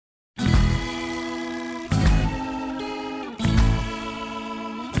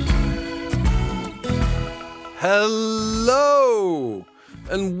Hello,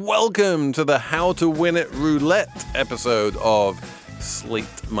 and welcome to the How to Win It Roulette episode of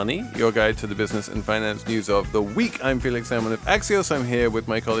Slate Money, your guide to the business and finance news of the week. I'm Felix Salmon of Axios. I'm here with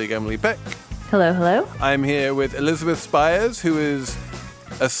my colleague Emily Peck. Hello, hello. I'm here with Elizabeth Spires, who is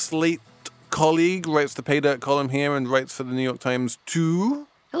a Slate colleague, writes the Pay Dirt column here and writes for the New York Times too.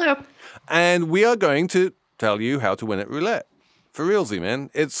 Hello. And we are going to tell you how to win at roulette. For realsy, man.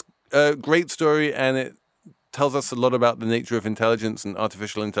 It's a great story, and it tells us a lot about the nature of intelligence and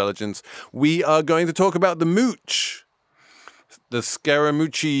artificial intelligence. We are going to talk about the mooch. The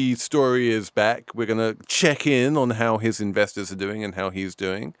Scaramucci story is back. We're going to check in on how his investors are doing and how he's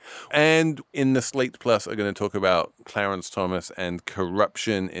doing. And in the Slate Plus, are going to talk about Clarence Thomas and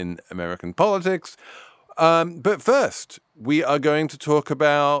corruption in American politics. But first, we are going to talk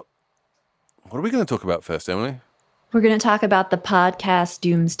about... What are we going to talk about first, Emily? We're going to talk about the podcast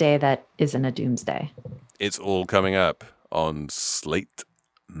doomsday that isn't a doomsday. It's all coming up on Slate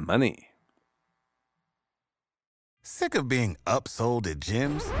Money. Sick of being upsold at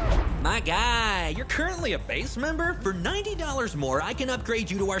gyms? My guy, you're currently a base member? For $90 more, I can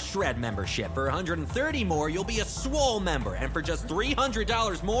upgrade you to our Shred membership. For $130 more, you'll be a Swole member. And for just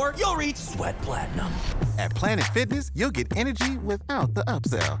 $300 more, you'll reach Sweat Platinum. At Planet Fitness, you'll get energy without the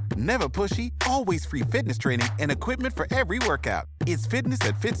upsell. Never pushy, always free fitness training and equipment for every workout. It's fitness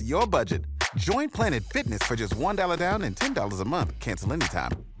that fits your budget. Join Planet Fitness for just $1 down and $10 a month. Cancel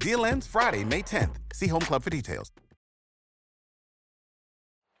anytime. Deal ends Friday, May 10th. See Home Club for details.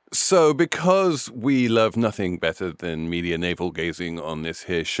 So because we love nothing better than media navel-gazing on this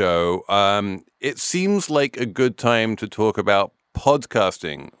here show, it seems like a good time to talk about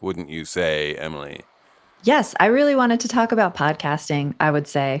podcasting, wouldn't you say, Emily? Yes, I really wanted to talk about podcasting, I would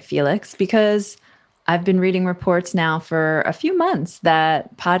say, Felix, because I've been reading reports now for a few months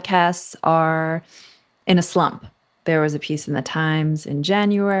that podcasts are in a slump. There was a piece in the Times in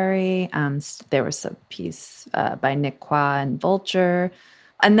January. There was a piece by Nick Qua in Vulture.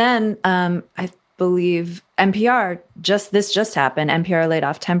 And then I believe NPR, this just happened. NPR laid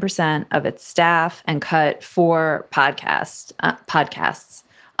off 10% of its staff and cut 4 podcasts.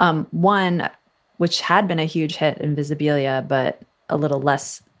 One, which had been a huge hit, Invisibilia, but a little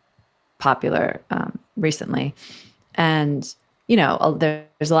less popular recently. And, you know,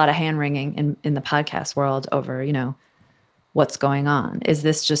 there's a lot of hand-wringing in the podcast world over, you know, what's going on. Is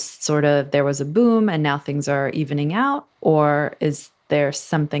this just sort of there was a boom and now things are evening out? Or is there's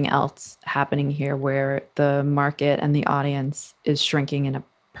something else happening here where the market and the audience is shrinking in a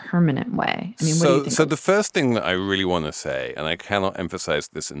permanent way? I mean, what do you think? So the first thing that I really want to say, and I cannot emphasize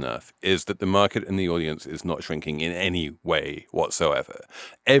this enough, is that the market and the audience is not shrinking in any way whatsoever.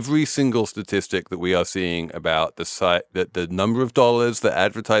 Every single statistic that we are seeing about the number of dollars that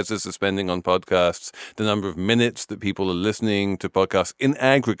advertisers are spending on podcasts, the number of minutes that people are listening to podcasts in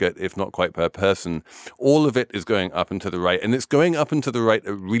aggregate, if not quite per person, all of it is going up and to the right. And it's going up and to the right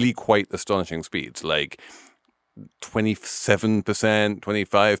at really quite astonishing speeds, like 27%,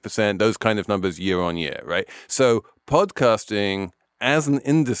 25%, those kind of numbers year on year, right? So podcasting as an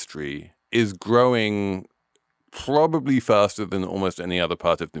industry is growing probably faster than almost any other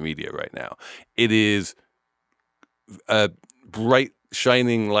part of the media right now. It is a bright,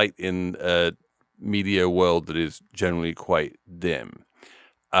 shining light in a media world that is generally quite dim.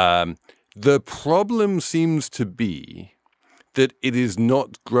 The problem seems to be that it is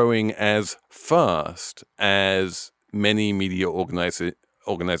not growing as fast as many media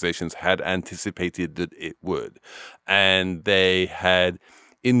organizations had anticipated that it would. And they had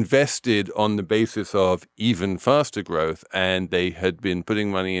invested on the basis of even faster growth, and they had been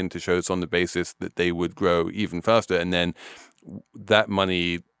putting money into shows on the basis that they would grow even faster. And then that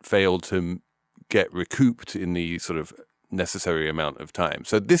money failed to get recouped in the sort of necessary amount of time.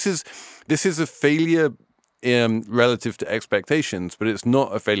 So this is a failure relative to expectations, but it's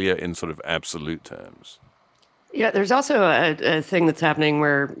not a failure in sort of absolute terms. Yeah, there's also a thing that's happening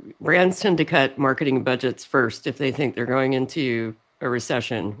where brands tend to cut marketing budgets first if they think they're going into a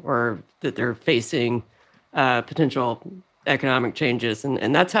recession or that they're facing potential economic changes.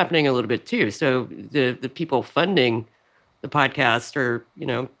 And that's happening a little bit too. So the people funding the podcast are, you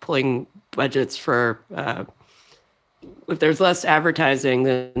know, pulling budgets for if there's less advertising,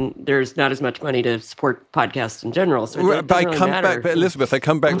 then there's not as much money to support podcasts in general. So but Elizabeth, I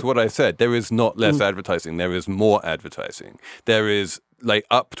come back to what I said. There is not less advertising. There is more advertising. There is like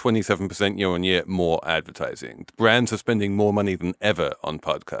up 27% year on year more advertising. Brands are spending more money than ever on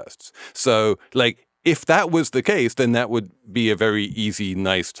podcasts. So like if that was the case, then that would be a very easy,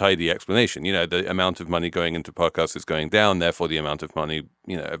 nice, tidy explanation. You know, the amount of money going into podcasts is going down, therefore the amount of money,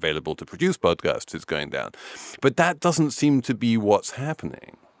 you know, available to produce podcasts is going down. But that doesn't seem to be what's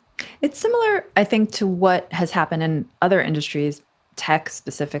happening. It's similar, I think, to what has happened in other industries, tech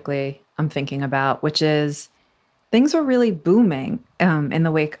specifically, I'm thinking about, which is things were really booming in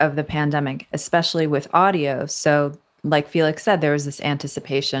the wake of the pandemic, especially with audio. So like Felix said, there was this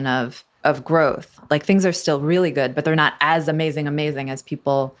anticipation of growth. Like things are still really good, but they're not as amazing as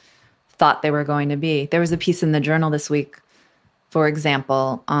people thought they were going to be. There was a piece in the Journal this week, for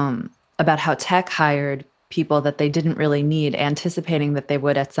example, about how tech hired people that they didn't really need, anticipating that they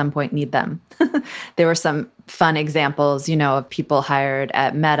would at some point need them. There were some fun examples, you know, of people hired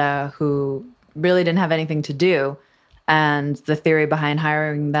at Meta who really didn't have anything to do. And the theory behind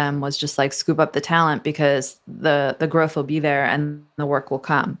hiring them was just like scoop up the talent because the growth will be there and the work will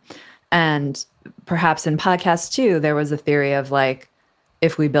come. And perhaps in podcasts too, there was a theory of like,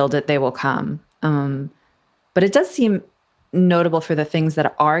 if we build it, they will come. But it does seem notable for the things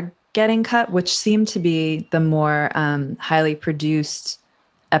that are getting cut, which seem to be the more highly produced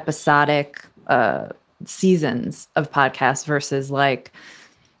episodic seasons of podcasts versus like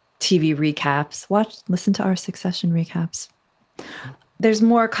TV recaps. Listen to our Succession recaps. There's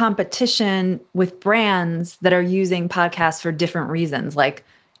more competition with brands that are using podcasts for different reasons. Like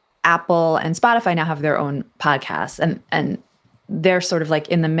Apple and Spotify now have their own podcasts, and they're sort of like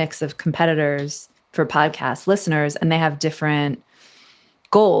in the mix of competitors for podcast listeners, and they have different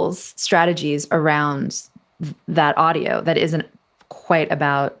goals, strategies around that audio that isn't quite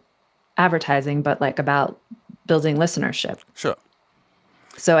about advertising, but like about building listenership. Sure.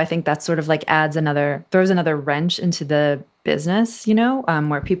 So I think that sort of like throws another wrench into the business, you know,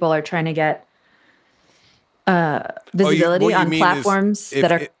 where people are trying to get visibility on platforms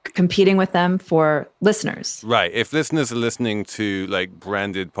that are competing with them for listeners. Right. If listeners are listening to like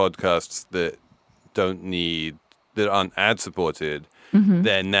branded podcasts that aren't ad supported,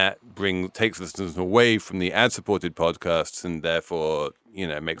 then that takes listeners away from the ad supported podcasts, and therefore, you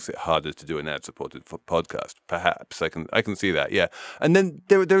know, makes it harder to do an ad supported podcast. Perhaps I can see that. Yeah. And then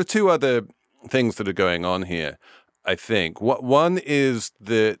there are two other things that are going on here. I think one is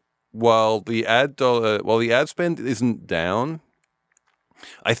that while the ad spend isn't down,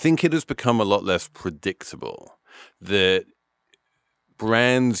 I think it has become a lot less predictable. That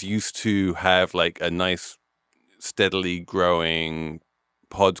brands used to have like a nice, steadily growing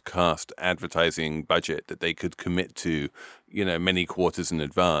podcast advertising budget that they could commit to, you know, many quarters in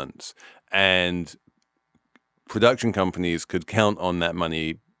advance, and production companies could count on that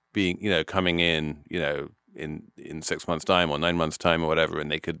money being, you know, coming in, you know, in 6 months' time or 9 months' time or whatever, and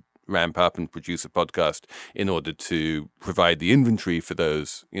they could ramp up and produce a podcast in order to provide the inventory for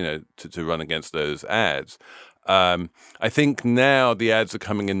those, you know, to run against those ads. I think now the ads are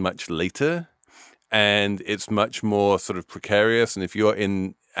coming in much later, and it's much more sort of precarious. And if you're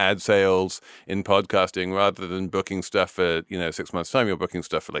in ad sales in podcasting, rather than booking stuff for, you know, 6 months' time, you're booking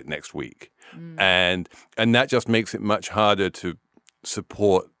stuff for like next week. And that just makes it much harder to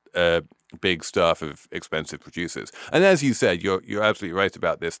support big staff of expensive producers. And as you said, you're absolutely right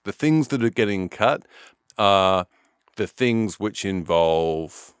about this. The things that are getting cut are the things which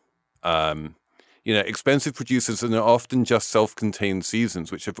involve you know, expensive producers, and are often just self-contained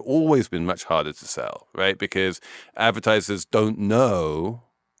seasons, which have always been much harder to sell, right? Because advertisers don't know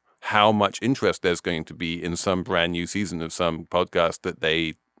how much interest there's going to be in some brand new season of some podcast that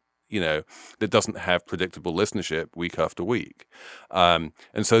they, you know, that doesn't have predictable listenership week after week. And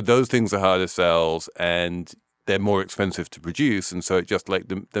so those things are harder sells, and they're more expensive to produce. And so it just like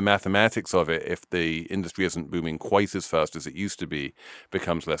the mathematics of it, if the industry isn't booming quite as fast as it used to be,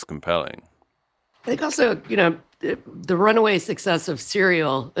 becomes less compelling. I think also, you know, the runaway success of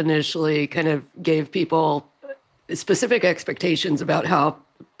Serial initially kind of gave people specific expectations about how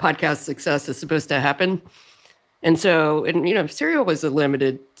podcast success is supposed to happen. And so, and you know, Serial was a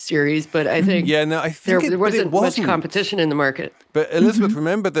limited series, but I think there wasn't much competition in the market. But Elizabeth,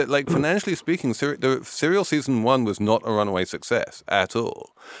 remember that, like, financially speaking, the Serial season 1 was not a runaway success at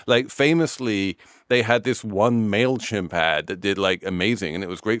all. Like, famously, they had this one MailChimp ad that did like amazing, and it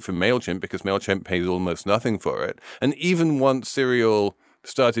was great for MailChimp because MailChimp paid almost nothing for it. And even once Serial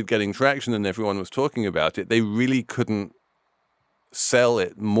started getting traction and everyone was talking about it, they really couldn't sell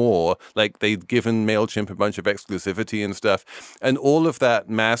it more. Like, they'd given MailChimp a bunch of exclusivity and stuff, and all of that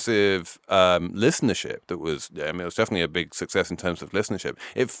massive listenership that was, I mean, it was definitely a big success in terms of listenership.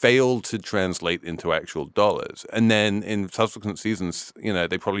 It failed to translate into actual dollars. And then in subsequent seasons, you know,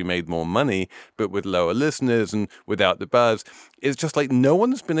 they probably made more money, but with lower listeners and without the buzz. It's just like no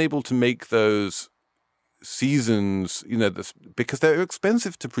one's been able to make those seasons, because they're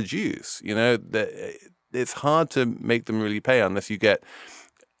expensive to produce. It's hard to make them really pay unless you get,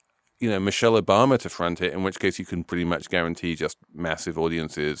 Michelle Obama to front it, in which case you can pretty much guarantee just massive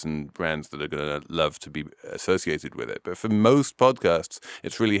audiences and brands that are going to love to be associated with it. But for most podcasts,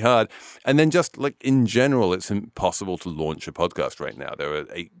 it's really hard. And then just like in general, it's impossible to launch a podcast right now. There are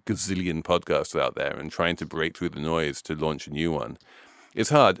 8 gazillion podcasts out there, and trying to break through the noise to launch a new one is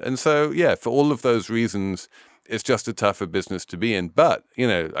hard. And so, yeah, for all of those reasons, it's just a tougher business to be in. But,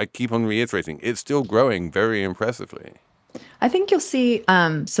 I keep on reiterating, it's still growing very impressively. I think you'll see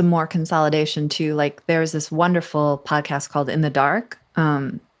some more consolidation too. Like there's this wonderful podcast called In the Dark.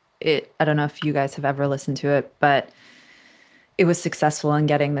 I don't know if you guys have ever listened to it, but it was successful in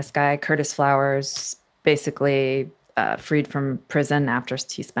getting this guy, Curtis Flowers, basically freed from prison after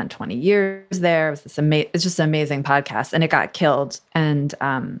he spent 20 years there. It was it's just an amazing podcast, and it got killed. And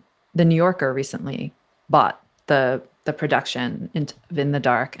the New Yorker recently bought the production in the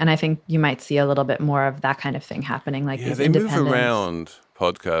Dark, and I think you might see a little bit more of that kind of thing happening. Like these they independents. move around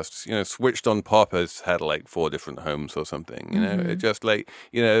podcasts. Switched on Pop has had like 4 different homes or something. It just like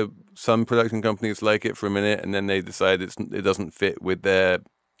some production companies like it for a minute, and then they decide it doesn't fit with their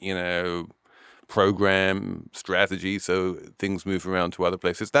program strategy, so things move around to other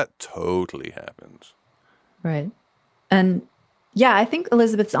places. That totally happens. Right. And yeah, I think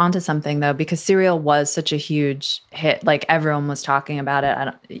Elizabeth's onto something though, because Serial was such a huge hit. Like everyone was talking about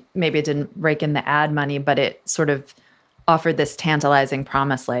it. Maybe it didn't rake in the ad money, but it sort of offered this tantalizing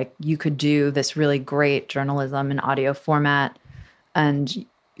promise. Like you could do this really great journalism in audio format, and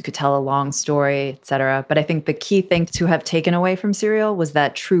you could tell a long story, et cetera. But I think the key thing to have taken away from Serial was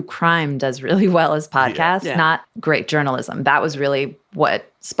that true crime does really well as podcasts, not great journalism. That was really what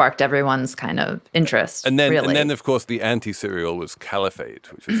sparked everyone's kind of interest. And then of course, the anti-Serial was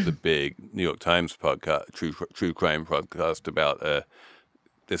Caliphate, which was the big New York Times podcast, true crime podcast about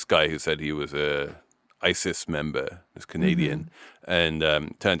this guy who said he was a ISIS member, this Canadian, and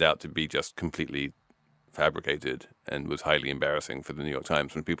turned out to be just completely fabricated and was highly embarrassing for the New York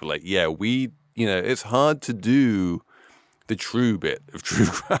Times when people were like, it's hard to do the true bit of true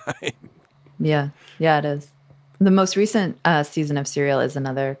crime. Yeah, it is. The most recent season of Serial is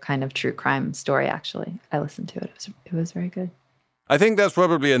another kind of true crime story, actually. I listened to it. It was very good. I think that's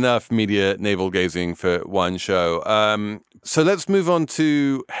probably enough media navel-gazing for one show. So let's move on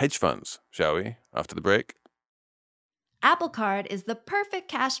to hedge funds, shall we, after the break? Apple Card is the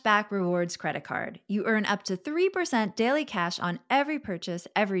perfect cashback rewards credit card. You earn up to 3% daily cash on every purchase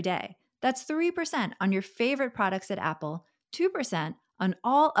every day. That's 3% on your favorite products at Apple, 2% on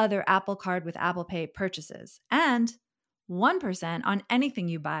all other Apple Card with Apple Pay purchases, and 1% on anything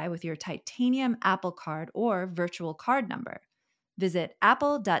you buy with your titanium Apple Card or virtual card number. Visit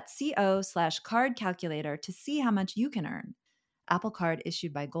apple.co/card calculator to see how much you can earn. Apple Card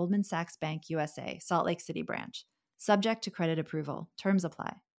issued by Goldman Sachs Bank USA, Salt Lake City branch. Subject to credit approval. Terms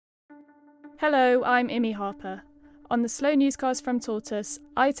apply. Hello, I'm Imi Harper. On the Slow Newscast from Tortoise,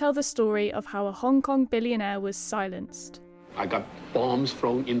 I tell the story of how a Hong Kong billionaire was silenced. I got bombs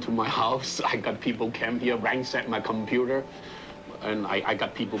thrown into my house. I got people came here, ransacked my computer. And I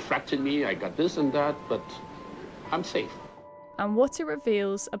got people threatening me. I got this and that, but I'm safe. And what it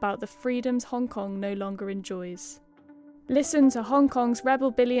reveals about the freedoms Hong Kong no longer enjoys. Listen to Hong Kong's rebel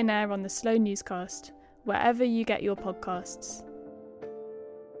billionaire on the Slow Newscast, wherever you get your podcasts.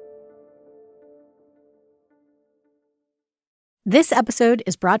 This episode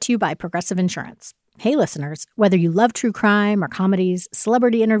is brought to you by Progressive Insurance. Hey listeners, whether you love true crime or comedies,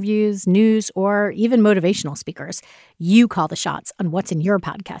 celebrity interviews, news, or even motivational speakers, you call the shots on what's in your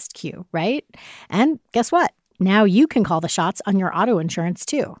podcast queue, right? And guess what? Now you can call the shots on your auto insurance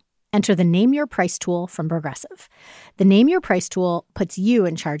too. Enter the Name Your Price tool from Progressive. The Name Your Price tool puts you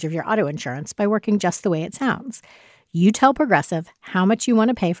in charge of your auto insurance by working just the way it sounds. You tell Progressive how much you want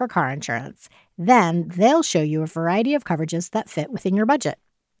to pay for car insurance. Then they'll show you a variety of coverages that fit within your budget,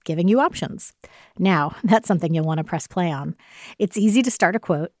 giving you options. Now, that's something you'll want to press play on. It's easy to start a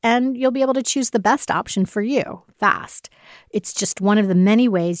quote, and you'll be able to choose the best option for you fast. It's just one of the many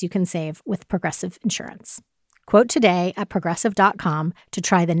ways you can save with Progressive Insurance. Quote today at Progressive.com to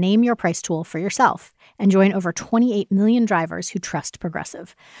try the Name Your Price tool for yourself and join over 28 million drivers who trust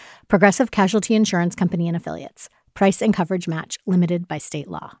Progressive. Progressive Casualty Insurance Company and Affiliates. Price and coverage match limited by state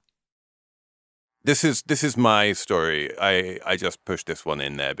law. This is my story. I just pushed this one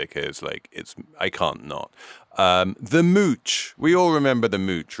in there because I can't not. The Mooch. We all remember the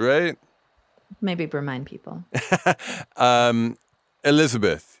Mooch, right? Maybe remind people.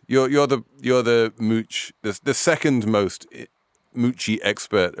 Elizabeth, you're the Mooch, the second most Moochy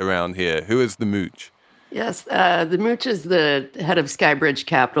expert around here. Who is the Mooch? Yes, the Mooch is the head of Skybridge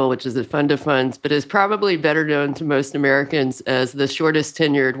Capital, which is a fund of funds, but is probably better known to most Americans as the shortest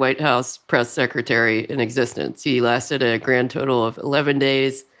tenured White House press secretary in existence. He lasted a grand total of 11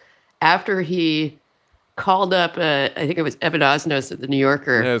 days after he called up, I think it was Evan Osnos at the New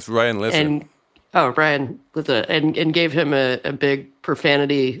Yorker. Yeah, it's Ryan Lissa. Ryan Lissa, and gave him a big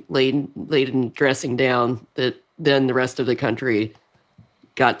profanity-laden dressing down that then the rest of the country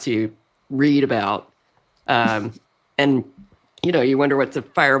got to read about. And, you wonder what's a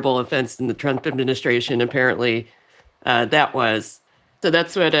fireable offense in the Trump administration. Apparently, that was. So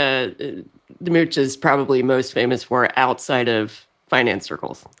that's what the Mooch is probably most famous for outside of finance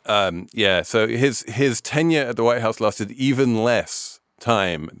circles. So his tenure at the White House lasted even less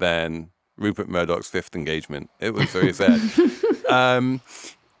time than Rupert Murdoch's fifth engagement. It was very sad.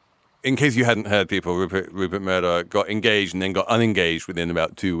 In case you hadn't heard, people, Rupert Murdoch got engaged and then got unengaged within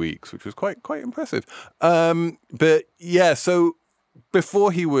about 2 weeks, which was quite impressive. But yeah, so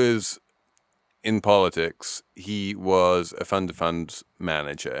before he was in politics, he was a fund of funds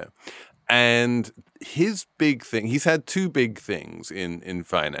manager. And his big thing, he's had two big things in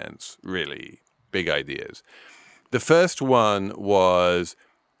finance, really big ideas. The first one was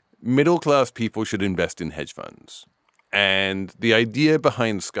middle-class people should invest in hedge funds. And the idea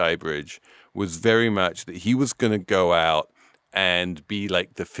behind Skybridge was very much that he was going to go out and be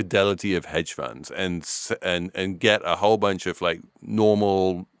like the Fidelity of hedge funds and get a whole bunch of like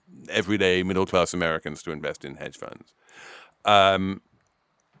normal, everyday middle-class Americans to invest in hedge funds.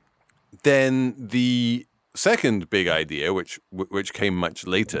 Then the second big idea, which came much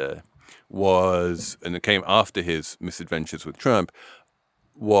later, and it came after his misadventures with Trump,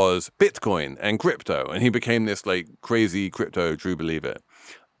 was Bitcoin and crypto. And he became this like crazy crypto true believer.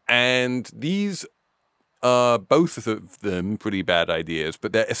 And these are both of them pretty bad ideas,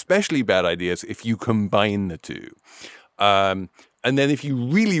 but they're especially bad ideas if you combine the two. And then if you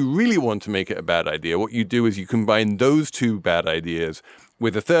really, really want to make it a bad idea, what you do is you combine those two bad ideas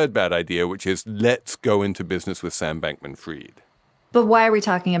with a third bad idea, which is let's go into business with Sam Bankman-Fried. But why are we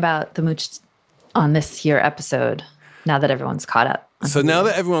talking about the Mooch on this here episode now that everyone's caught up? So now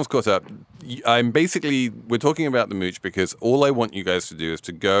that everyone's caught up, we're talking about the Mooch because all I want you guys to do is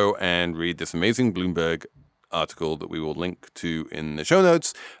to go and read this amazing Bloomberg article that we will link to in the show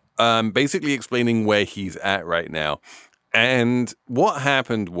notes, basically explaining where he's at right now. And what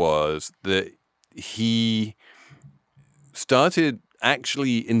happened was that he started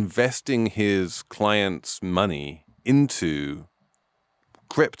actually investing his clients' money into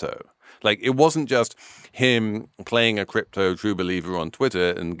crypto. Like, it wasn't just him playing a crypto true believer on Twitter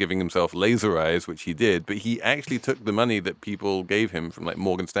and giving himself laser eyes, which he did, but he actually took the money that people gave him from like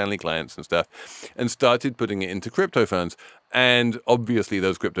Morgan Stanley clients and stuff and started putting it into crypto funds. And obviously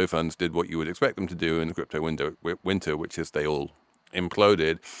those crypto funds did what you would expect them to do in the crypto winter, which is they all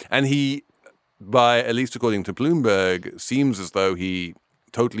imploded. And he, by at least according to Bloomberg, seems as though he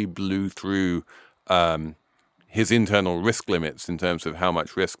totally blew through his internal risk limits in terms of how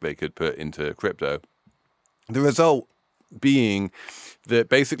much risk they could put into crypto. The result being that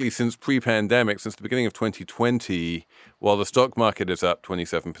basically since pre-pandemic, since the beginning of 2020, while the stock market is up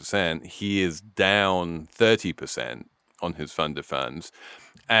 27%, he is down 30% on his fund of funds.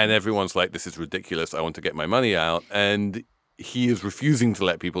 And everyone's like, this is ridiculous. I want to get my money out. And he is refusing to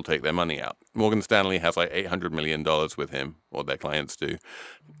let people take their money out. Morgan Stanley has like $800 million with him, or their clients do.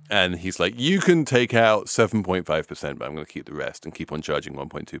 And he's like, you can take out 7.5%, but I'm going to keep the rest and keep on charging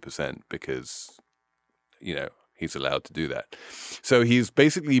 1.2% because, he's allowed to do that. So he's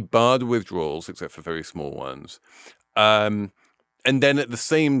basically barred withdrawals, except for very small ones. And then at the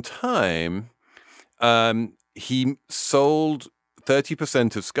same time, he sold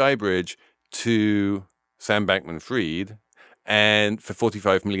 30% of Skybridge to Sam Bankman-Fried, and for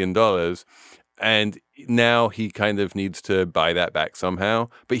 $45 million. And now he kind of needs to buy that back somehow.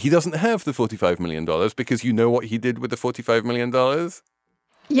 But he doesn't have the $45 million because you know what he did with the $45 million?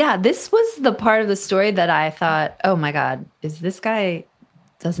 Yeah, this was the part of the story that I thought, oh my God, this guy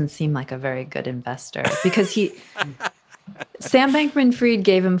doesn't seem like a very good investor. Because Sam Bankman-Fried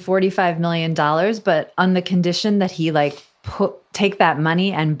gave him $45 million, but on the condition that he take that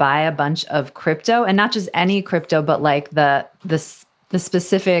money and buy a bunch of crypto, and not just any crypto, but like the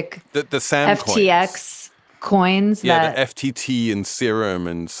specific the Sam FTX coins. The FTT and Serum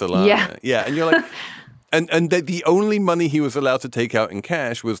and Solana. Yeah, and you're like, and the only money he was allowed to take out in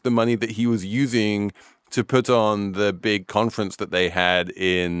cash was the money that he was using to put on the big conference that they had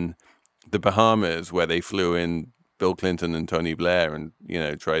in the Bahamas, where they flew in Bill Clinton and Tony Blair and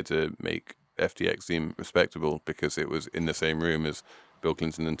tried to make FTX seem respectable because it was in the same room as Bill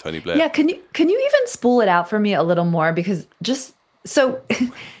Clinton and Tony Blair. Yeah, can you even spool it out for me a little more? Because just so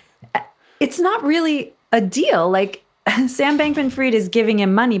it's not really a deal. Like Sam Bankman-Fried is giving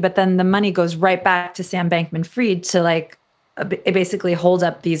him money, but then the money goes right back to Sam Bankman-Fried to like basically hold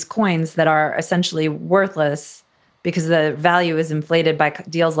up these coins that are essentially worthless because the value is inflated by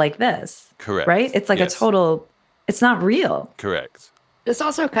deals like this. Correct. Right? It's like a total, it's not real. Correct. This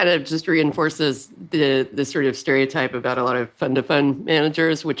also kind of just reinforces the sort of stereotype about a lot of fund-to-fund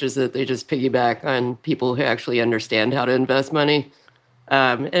managers, which is that they just piggyback on people who actually understand how to invest money.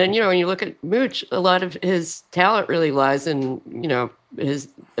 And, you know, when you look at Mooch, a lot of his talent really lies in, you know, his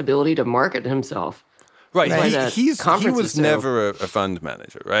ability to market himself. Right. He was never a fund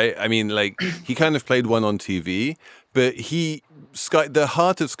manager, right? I mean, like, he kind of played one on TV, but the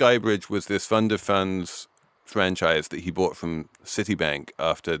heart of Skybridge was this fund of funds franchise that he bought from Citibank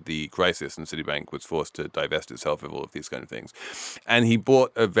after the crisis, and Citibank was forced to divest itself of all of these kind of things. And he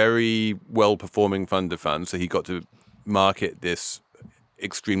bought a very well-performing fund of funds, so he got to market this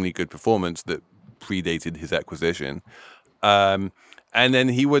extremely good performance that predated his acquisition. And then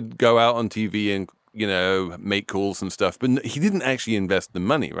he would go out on TV and, you know, make calls and stuff, but he didn't actually invest the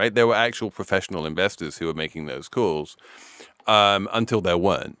money, right? There were actual professional investors who were making those calls until there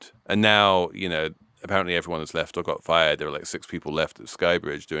weren't. And now, you know, apparently everyone has left or got fired. There were like 6 people left at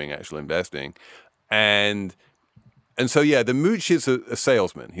Skybridge doing actual investing. And so, yeah, the Mooch is a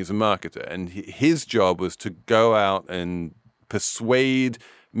salesman. He's a marketer. And his job was to go out and persuade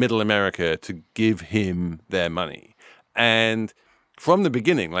middle America to give him their money. And from the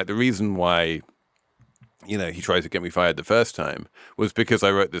beginning, like the reason why, you know, he tried to get me fired the first time was because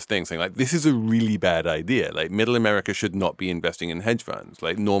I wrote this thing saying, like, this is a really bad idea. Like, middle America should not be investing in hedge funds.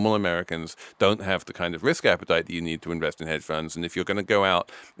 Like, normal Americans don't have the kind of risk appetite that you need to invest in hedge funds. And if you're going to go out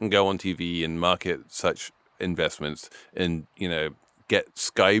and go on TV and market such investments and, you know, get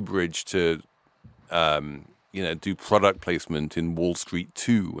Skybridge to, you know, do product placement in Wall Street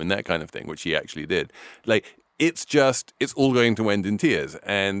 2 and that kind of thing, which he actually did, like, it's all going to end in tears.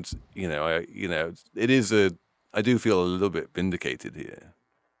 And, I do feel a little bit vindicated here.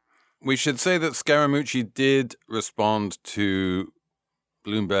 We should say that Scaramucci did respond to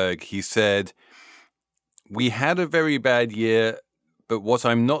Bloomberg. He said, "We had a very bad year, but what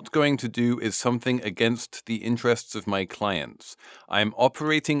I'm not going to do is something against the interests of my clients. I'm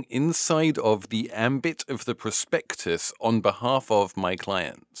operating inside of the ambit of the prospectus on behalf of my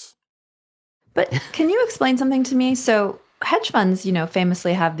clients." But can you explain something to me? So hedge funds, you know,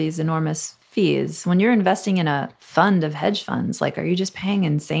 famously have these enormous fees. When you're investing in a fund of hedge funds, like, are you just paying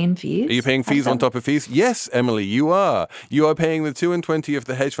insane fees? Are you paying fees on top of fees? Yes, Emily, you are. You are paying the 2 and 20 of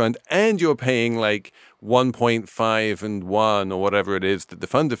the hedge fund, and you're paying like 1.5 and 1 or whatever it is that the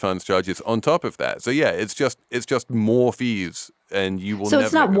fund of funds charges on top of that. So yeah, it's just more fees, and you will. So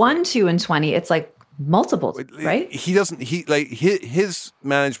it's not 1, 2, and 20. It's like multiples, right? His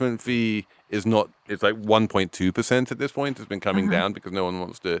management fee is not. It's like 1.2% at this point. It's been coming down because no one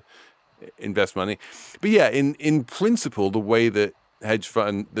wants to invest money. But yeah, in principle, the way that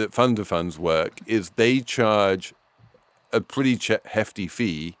fund of funds work is they charge a pretty hefty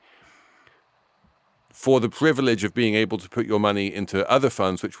fee for the privilege of being able to put your money into other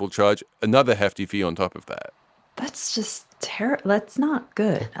funds, which will charge another hefty fee on top of that. That's just terrible. That's not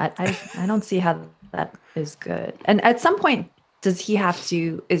good. I don't see how that is good. And at some point, does he have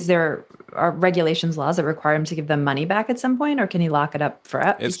to, are regulations, laws that require him to give them money back at some point, or can he lock it up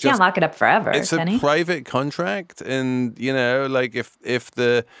forever? He can't lock it up forever, it's can a he? Private contract. And, you know, like if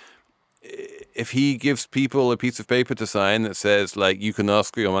he gives people a piece of paper to sign that says, like, you can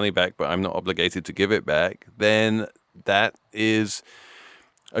ask for your money back, but I'm not obligated to give it back, then that is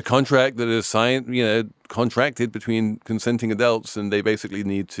a contract that is signed, you know, contracted between consenting adults, and they basically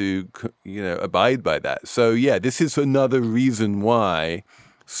need to, you know, abide by that. So yeah, this is another reason why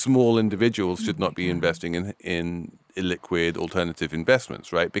small individuals should not be investing in illiquid alternative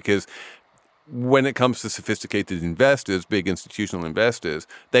investments, right? Because when it comes to sophisticated investors, big institutional investors,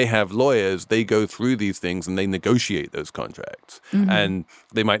 they have lawyers, they go through these things and they negotiate those contracts. Mm-hmm. And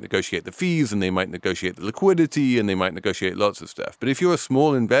they might negotiate the fees, and they might negotiate the liquidity, and they might negotiate lots of stuff. But if you're a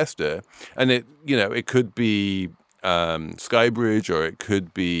small investor, and it could be Skybridge, or it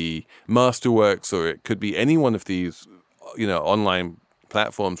could be Masterworks, or it could be any one of these, you know, online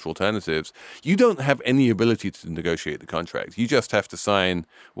platforms for alternatives, you don't have any ability to negotiate the contract. You just have to sign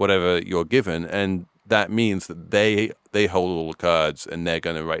whatever you're given, and that means that they hold all the cards, and they're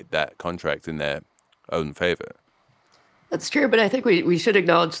going to write that contract in their own favor. That's true, but I think we should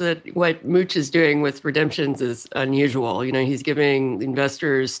acknowledge that what Mooch is doing with redemptions is unusual. You know, he's giving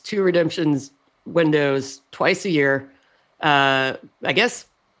investors 2 redemptions windows twice a year, I guess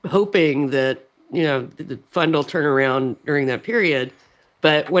hoping that, the fund will turn around during that period.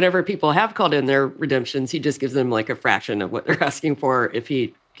 But whenever people have called in their redemptions, he just gives them like a fraction of what they're asking for if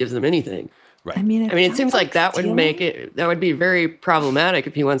he gives them anything. Right. I mean, it seems like that would would be very problematic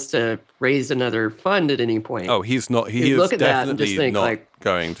if he wants to raise another fund at any point. Oh, he's not. He is definitely not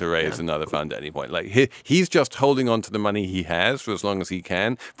going to raise another fund at any point. Like he's just holding on to the money he has for as long as he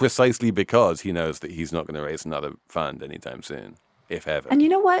can, precisely because he knows that he's not going to raise another fund anytime soon, if ever. And you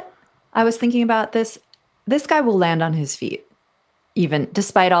know what? I was thinking about this. This guy will land on his feet. Even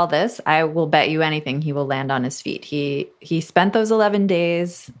despite all this, I will bet you anything he will land on his feet. He spent those 11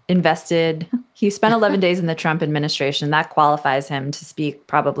 days invested. He spent 11 days in the Trump administration. That qualifies him to speak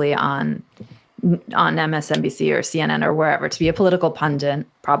probably on MSNBC or CNN or wherever, to be a political pundit,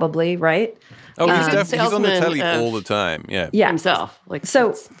 probably, right? Oh, he's on the telly all the time. Yeah. Himself.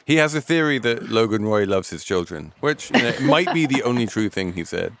 He has a theory that Logan Roy loves his children, which might be the only true thing he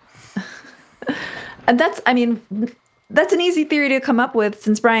said. And that's an easy theory to come up with,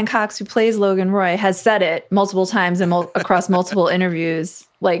 since Brian Cox, who plays Logan Roy, has said it multiple times and across multiple interviews.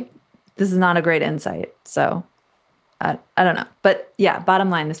 Like, this is not a great insight. So, I don't know. But yeah, bottom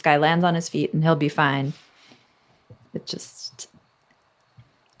line, this guy lands on his feet and he'll be fine. It just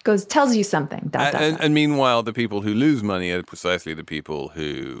tells you something. And meanwhile, the people who lose money are precisely the people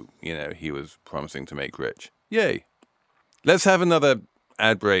who, he was promising to make rich. Yay. Let's have another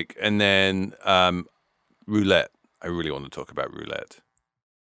ad break and then Roulette. I really want to talk about Roulette.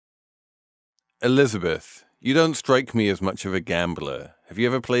 Elizabeth, you don't strike me as much of a gambler. Have you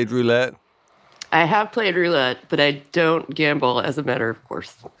ever played Roulette? I have played Roulette, but I don't gamble as a matter of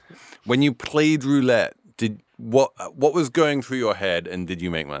course. When you played Roulette, what was going through your head, and did you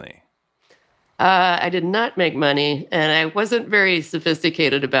make money? I did not make money, and I wasn't very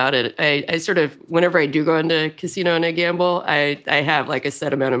sophisticated about it. I sort of, whenever I do go into a casino and I gamble, I have like a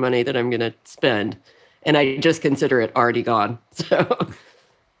set amount of money that I'm going to spend. And I just consider it already gone.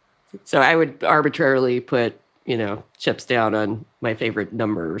 So I would arbitrarily put, chips down on my favorite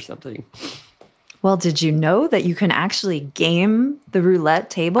number or something. Well, did you know that you can actually game the roulette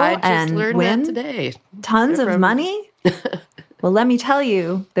table and win today. Tons of money? Well, let me tell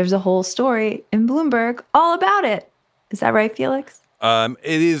you, there's a whole story in Bloomberg all about it. Is that right, Felix? It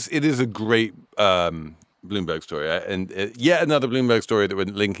is a great Bloomberg story. And yet another Bloomberg story that we're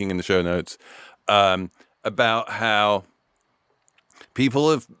linking in the show notes. About how people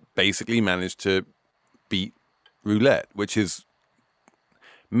have basically managed to beat roulette, which is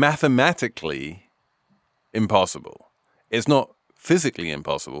mathematically impossible. It's not physically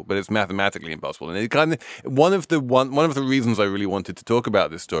impossible, but it's mathematically impossible. And it kind of one of the reasons I really wanted to talk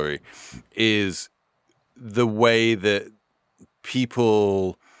about this story is the way that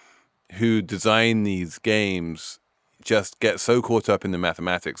people who design these games just get so caught up in the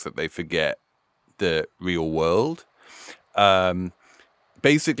mathematics that they forget the real world.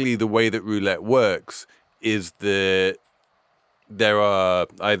 Basically, the way that roulette works is that there are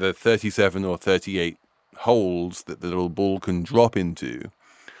either 37 or 38 holes that the little ball can drop into.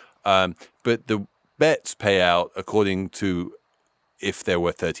 But the bets pay out according to if there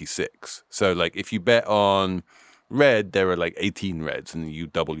were 36. So, like, if you bet on red, there are like 18 reds and you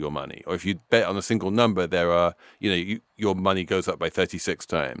double your money. Or if you bet on a single number, there are, your money goes up by 36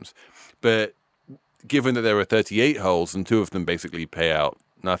 times. But given that there are 38 holes and two of them basically pay out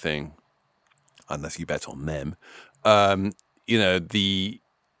nothing, unless you bet on them,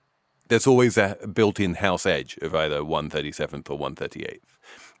 there's always a built-in house edge of either 1/37th or 1/38th.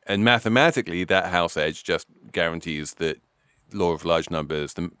 And mathematically, that house edge just guarantees that, law of large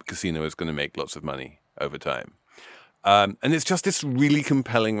numbers, the casino is going to make lots of money over time. And it's just this really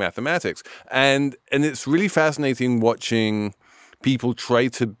compelling mathematics. And it's really fascinating watching people try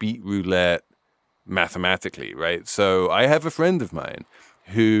to beat roulette mathematically, right? So I have a friend of mine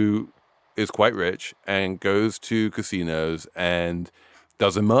who is quite rich and goes to casinos and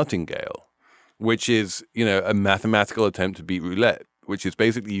does a martingale, which is, a mathematical attempt to beat roulette, which is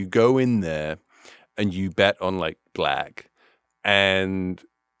basically you go in there and you bet on like black. And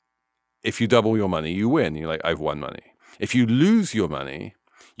if you double your money, you win. You're like, I've won money. If you lose your money,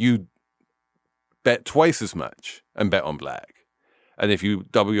 you bet twice as much and bet on black. And if you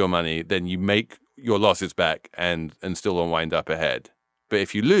double your money, then you make your losses back and still wind up ahead. But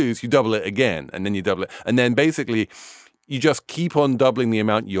if you lose, you double it again, and then you double it. And then basically, you just keep on doubling the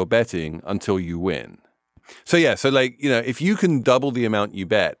amount you're betting until you win. So yeah, if you can double the amount you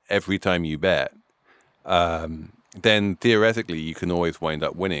bet every time you bet, then theoretically you can always wind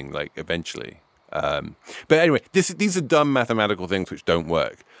up winning, like eventually. But anyway, these are dumb mathematical things which don't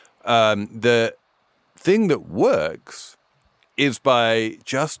work. The thing that works is by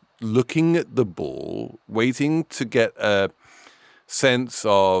just looking at the ball, waiting to get a sense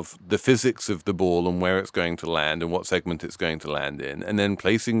of the physics of the ball and where it's going to land and what segment it's going to land in, and then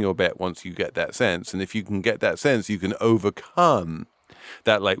placing your bet once you get that sense. And if you can get that sense, you can overcome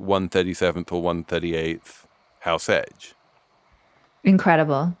that like 137th or 138th house edge.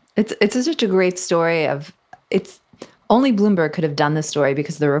 Incredible. It's such a great story of it's only Bloomberg could have done this story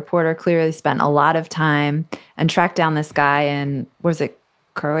because the reporter clearly spent a lot of time and tracked down this guy in, was it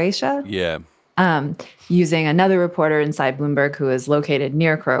Croatia? Yeah. Using another reporter inside Bloomberg who is located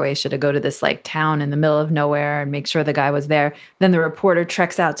near Croatia to go to this like town in the middle of nowhere and make sure the guy was there. Then the reporter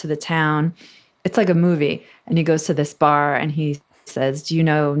treks out to the town. It's like a movie. And he goes to this bar and he says, "Do you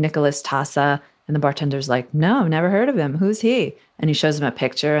know Nicholas Tassa?" And the bartender's like, "No, never heard of him. Who's he?" And he shows him a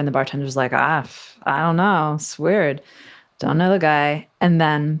picture and the bartender's like, I don't know. It's weird. Don't know the guy. And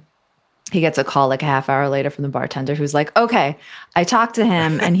then he gets a call like a half hour later from the bartender who's like, "Okay, I talked to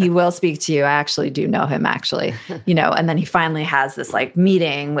him and he will speak to you. I actually do know him, actually." And then he finally has this like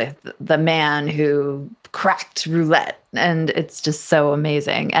meeting with the man who cracked roulette. And it's just so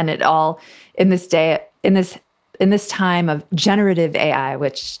amazing. And it all in this time of generative AI,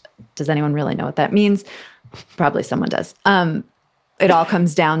 which does anyone really know what that means? Probably someone does. It all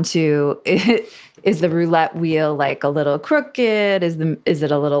comes down to, is the roulette wheel like a little crooked? Is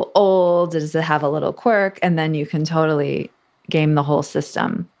it a little old? Does it have a little quirk? And then you can totally game the whole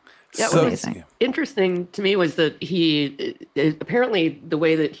system. Yeah, what was interesting to me was that apparently the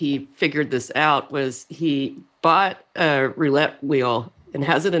way that he figured this out was he bought a roulette wheel and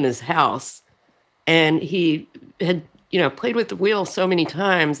has it in his house. And he had, played with the wheel so many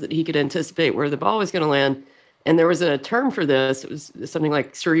times that he could anticipate where the ball was going to land. And there was a term for this. It was something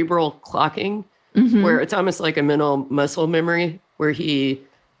like cerebral clocking, where it's almost like a mental muscle memory, where he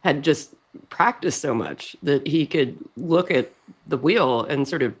had just practiced so much that he could look at the wheel and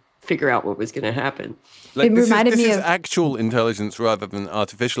sort of figure out what was going to happen. Like, this is actual intelligence rather than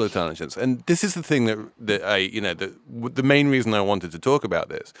artificial intelligence. And this is the thing the main reason I wanted to talk about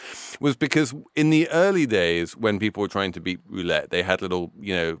this was because in the early days when people were trying to beat roulette, they had little,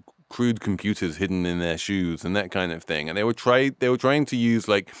 crude computers hidden in their shoes and that kind of thing. And they were trying to use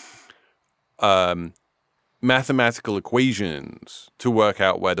like mathematical equations to work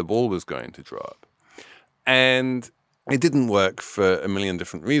out where the ball was going to drop. And it didn't work for a million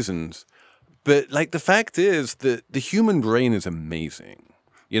different reasons. But like the fact is that the human brain is amazing.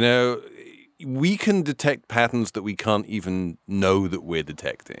 We can detect patterns that we can't even know that we're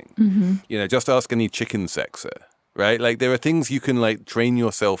detecting. Just ask any chicken sexer. Right? Like there are things you can like train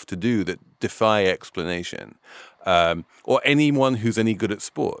yourself to do that defy explanation. Or anyone who's any good at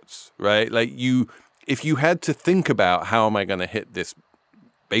sports, right? Like if you had to think about how am I going to hit this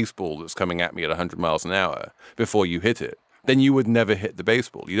baseball that's coming at me at 100 miles an hour before you hit it, then you would never hit the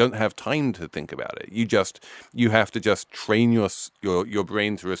baseball. You don't have time to think about it. You have to just train your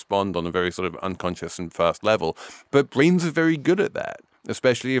brain to respond on a very sort of unconscious and fast level. But brains are very good at that.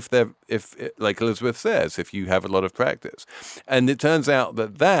 Especially if like Elizabeth says, if you have a lot of practice. And it turns out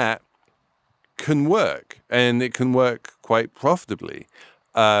that can work, and it can work quite profitably.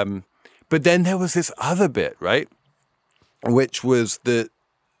 But then there was this other bit, right? Which was that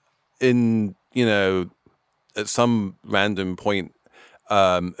at some random point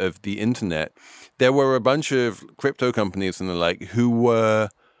of the internet, there were a bunch of crypto companies and the like who were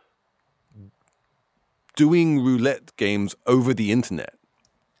doing roulette games over the internet.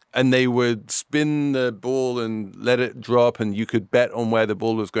 And they would spin the ball and let it drop, and you could bet on where the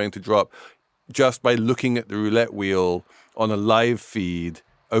ball was going to drop just by looking at the roulette wheel on a live feed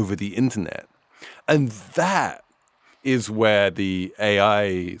over the internet. And that is where the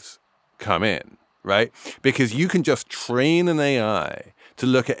AIs come in, right? Because you can just train an AI to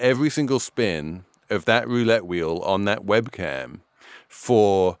look at every single spin of that roulette wheel on that webcam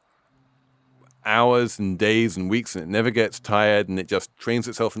for hours and days and weeks, and it never gets tired, and it just trains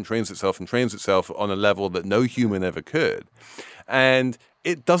itself and trains itself and trains itself on a level that no human ever could. And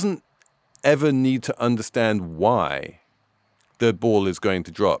it doesn't ever need to understand why the ball is going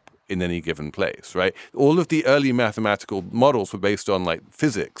to drop in any given place, right? All of the early mathematical models were based on like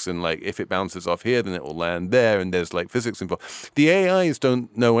physics and like if it bounces off here, then it will land there, and there's like physics involved. The AIs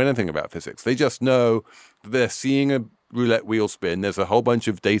don't know anything about physics. They just know they're seeing a roulette wheel spin. There's a whole bunch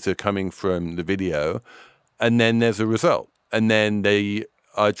of data coming from the video, and then there's a result. And then they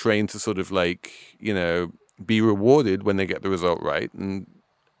are trained to sort of like, be rewarded when they get the result right, and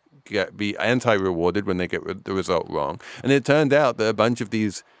be anti-rewarded when they get the result wrong. And it turned out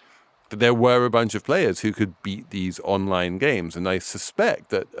that there were a bunch of players who could beat these online games. And I suspect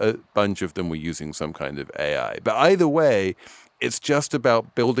that a bunch of them were using some kind of AI. But either way, it's just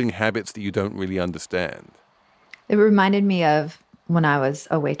about building habits that you don't really understand. It reminded me of when I was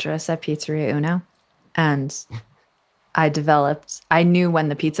a waitress at Pizzeria Uno, and I knew when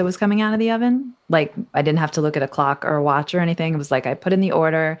the pizza was coming out of the oven. Like, I didn't have to look at a clock or a watch or anything. It was like I put in the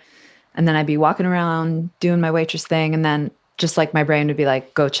order, and then I'd be walking around doing my waitress thing, and then just like my brain would be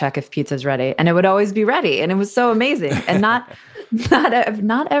like, go check if pizza's ready. And it would always be ready. And it was so amazing. And not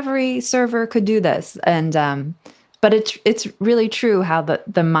every server could do this. And but it's really true how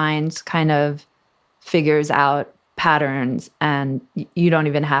the mind kind of figures out patterns, and you don't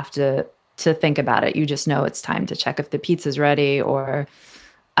even have to think about it. You just know it's time to check if the pizza's ready, or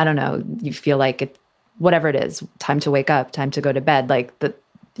I don't know, you feel like it, whatever it is, time to wake up, time to go to bed. Like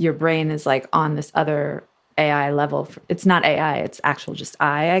your brain is like on this other AI level. It's not AI, it's actual just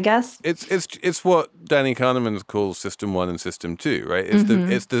I guess. It's what Danny Kahneman calls system 1 and system 2, right?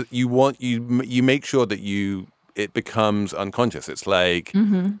 It's you make sure that it becomes unconscious. It's like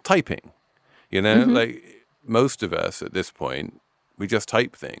typing, like most of us at this point, we just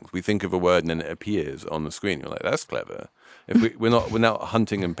type things. We think of a word and then it appears on the screen. You're like, that's clever. If we're not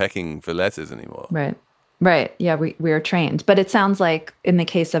hunting and pecking for letters anymore. Right. Yeah, we are trained. But it sounds like in the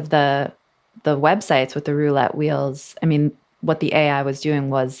case of the websites with the roulette wheels, I mean, what the AI was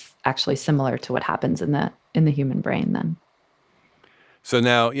doing was actually similar to what happens in the human brain then. So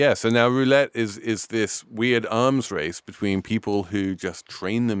now roulette is this weird arms race between people who just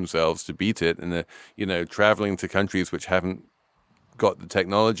train themselves to beat it, and they're traveling to countries which haven't got the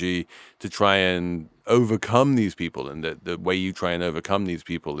technology to try and overcome these people. And the way you try and overcome these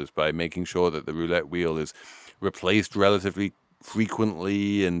people is by making sure that the roulette wheel is replaced relatively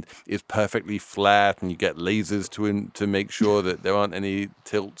frequently and is perfectly flat, and you get lasers to make sure that there aren't any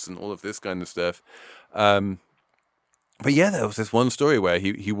tilts and all of this kind of stuff. But yeah, there was this one story where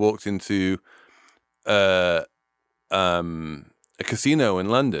he walked into a casino in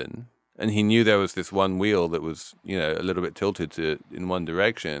London, and he knew there was this one wheel that was, a little bit tilted in one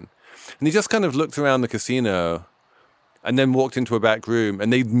direction. And he just kind of looked around the casino and then walked into a back room,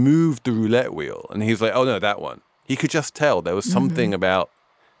 and they'd moved the roulette wheel. And he's like, oh no, that one. He could just tell there was something about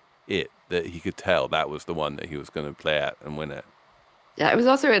it that he could tell that was the one that he was going to play at and win at. Yeah, it was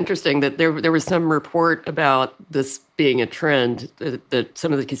also interesting that there was some report about this being a trend that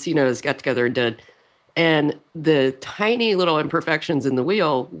some of the casinos got together and did. And the tiny little imperfections in the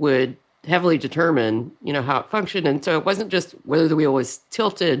wheel would heavily determine, how it functioned. And so it wasn't just whether the wheel was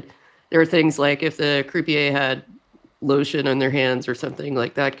tilted. There were things like if the croupier had lotion on their hands or something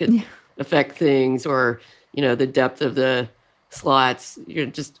like that could affect things, or, the depth of the slots,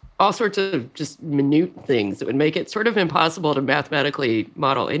 just all sorts of just minute things that would make it sort of impossible to mathematically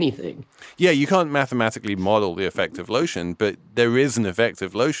model anything. Yeah, you can't mathematically model the effect of lotion, but there is an effect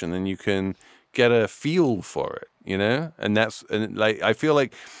of lotion, and you can get a feel for it, and I feel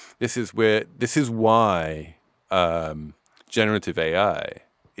like this is why generative AI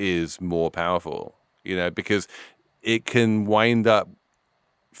is more powerful, because it can wind up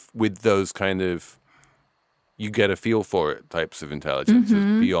with those kind of, you get a feel for it types of intelligence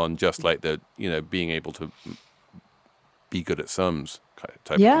beyond just like the, being able to be good at sums type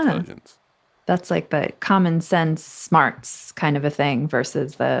of intelligence. That's like the common sense smarts kind of a thing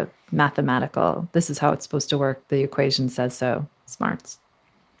versus the mathematical, this is how it's supposed to work, the equation says so, smarts.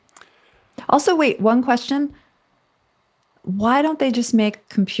 Also, wait, one question. Why don't they just make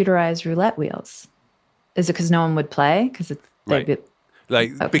computerized roulette wheels? Is it because no one would play? Because it's right.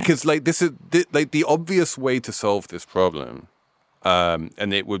 Because this is the obvious way to solve this problem,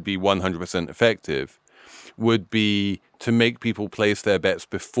 and it would be 100% effective, would be to make people place their bets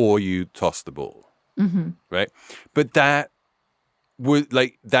before you toss the ball, right? But that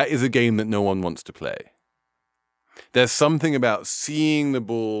is a game that no one wants to play. There's something about seeing the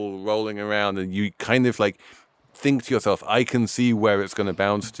ball rolling around, and you kind of think to yourself, I can see where it's going to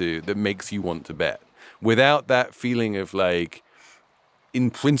bounce to, that makes you want to bet. Without that feeling of in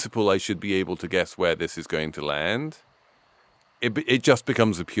principle, I should be able to guess where this is going to land, it just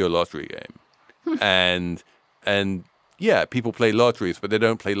becomes a pure lottery game. and yeah, people play lotteries, but they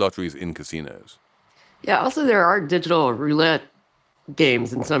don't play lotteries in casinos. Yeah, also there are digital roulette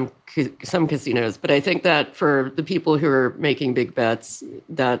games in some casinos, but I think that for the people who are making big bets,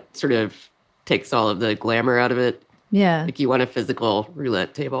 that sort of takes all of the glamour out of it. Yeah. Like you want a physical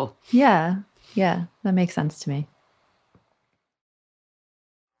roulette table. Yeah, that makes sense to me.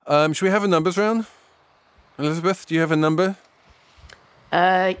 Should we have a numbers round? Elizabeth, do you have a number?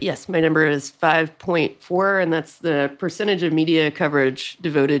 Yes, my number is 5.4, and that's the percentage of media coverage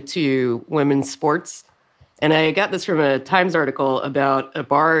devoted to women's sports. And I got this from a Times article about a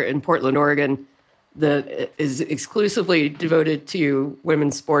bar in Portland, Oregon, that is exclusively devoted to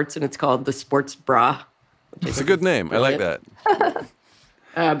women's sports, and it's called the Sports Bra. It's a good name. Brilliant. I like that.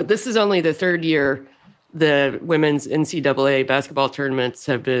 But this is only the third year the women's NCAA basketball tournaments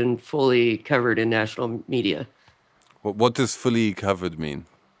have been fully covered in national media. What does fully covered mean?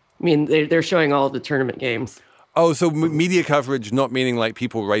 I mean, they're showing all the tournament games. Oh, so media coverage, not meaning like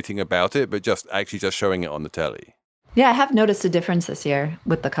people writing about it, but just showing it on the telly. Yeah, I have noticed a difference this year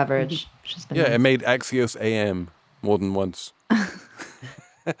with the coverage. Which has been nice. It made Axios AM more than once.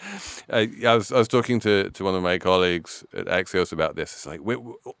 I was talking to one of my colleagues at Axios about this. It's like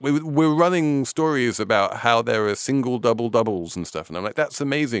we're running stories about how there are single doubles and stuff, and I'm like, that's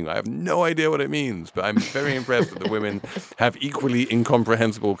amazing. I have no idea what it means, but I'm very impressed that the women have equally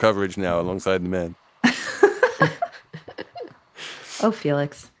incomprehensible coverage now alongside the men. Oh,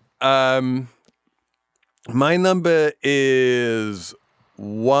 Felix. My number is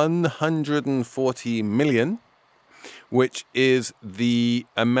 140 million. Which is the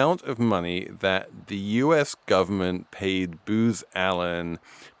amount of money that the U.S. government paid Booz Allen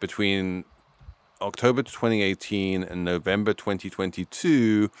between October 2018 and November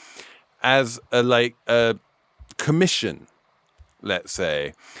 2022 as a commission, let's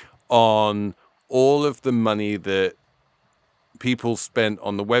say, on all of the money that people spent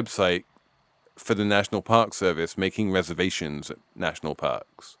on the website for the National Park Service making reservations at national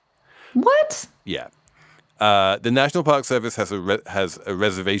parks. What? Yeah. The National Park Service has a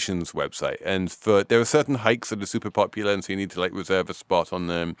reservations website, and there are certain hikes that are super popular, and so you need to reserve a spot on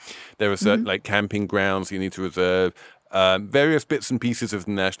them. There are certain camping grounds you need to reserve. Various bits and pieces of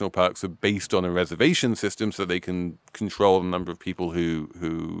the national parks are based on a reservation system, so they can control the number of people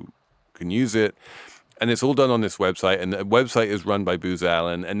who can use it. And it's all done on this website, and the website is run by Booz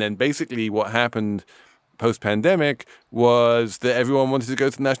Allen. And then basically what happened post-pandemic was that everyone wanted to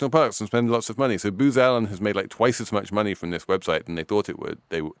go to the national parks and spend lots of money. So Booz Allen has made twice as much money from this website than they thought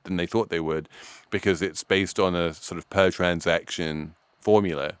they would, because it's based on a sort of per transaction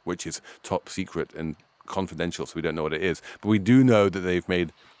formula, which is top secret and confidential, so we don't know what it is. But we do know that they've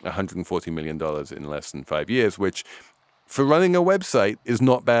made $140 million in less than 5 years, which for running a website is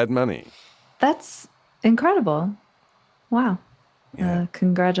not bad money. That's incredible. Wow. Yeah.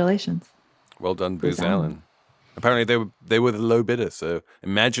 Congratulations. Well done, Booz Allen. Apparently they were the low bidder, so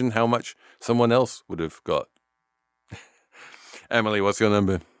imagine how much someone else would have got. Emily, what's your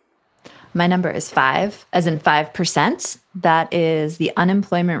number? My number is 5, as in 5%. That is the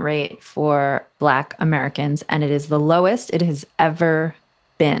unemployment rate for Black Americans, and it is the lowest it has ever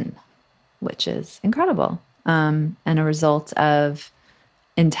been, which is incredible. And a result of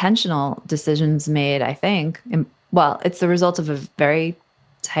intentional decisions made, I think. Well, it's the result of a very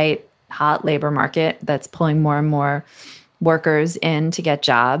tight, hot labor market that's pulling more and more workers in to get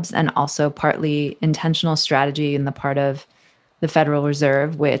jobs, and also partly intentional strategy in the part of the Federal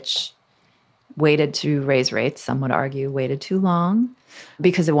Reserve, which waited to raise rates, some would argue waited too long,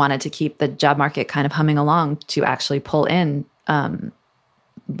 because it wanted to keep the job market kind of humming along to actually pull in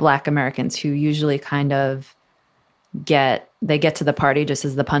Black Americans who usually kind of get to the party just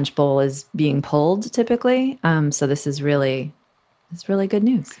as the punch bowl is being pulled typically. So this is really good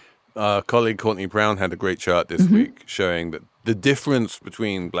news. Colleague Courtney Brown had a great chart this week showing that the difference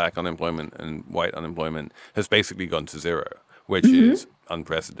between Black unemployment and white unemployment has basically gone to zero, which is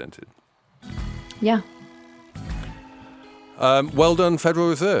unprecedented. Yeah. Well done, Federal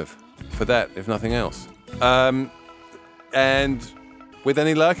Reserve, for that, if nothing else. And with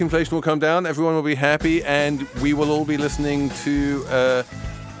any luck, inflation will come down, everyone will be happy, and we will all be listening to a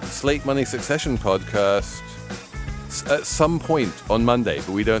Slate Money Succession podcast at some point on Monday, but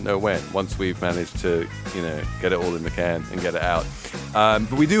we don't know when, once we've managed to, get it all in the can and get it out.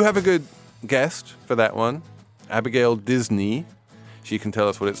 But we do have a good guest for that one, Abigail Disney. She can tell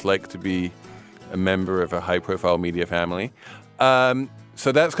us what it's like to be a member of a high-profile media family.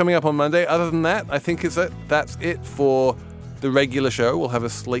 So that's coming up on Monday. Other than that, I think that's it for the regular show. We'll have a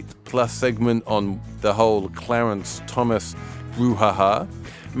Slate Plus segment on the whole Clarence Thomas brouhaha.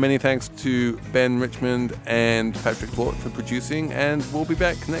 Many thanks to Ben Richmond and Patrick Port for producing, and we'll be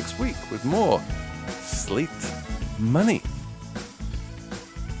back next week with more Slate Money.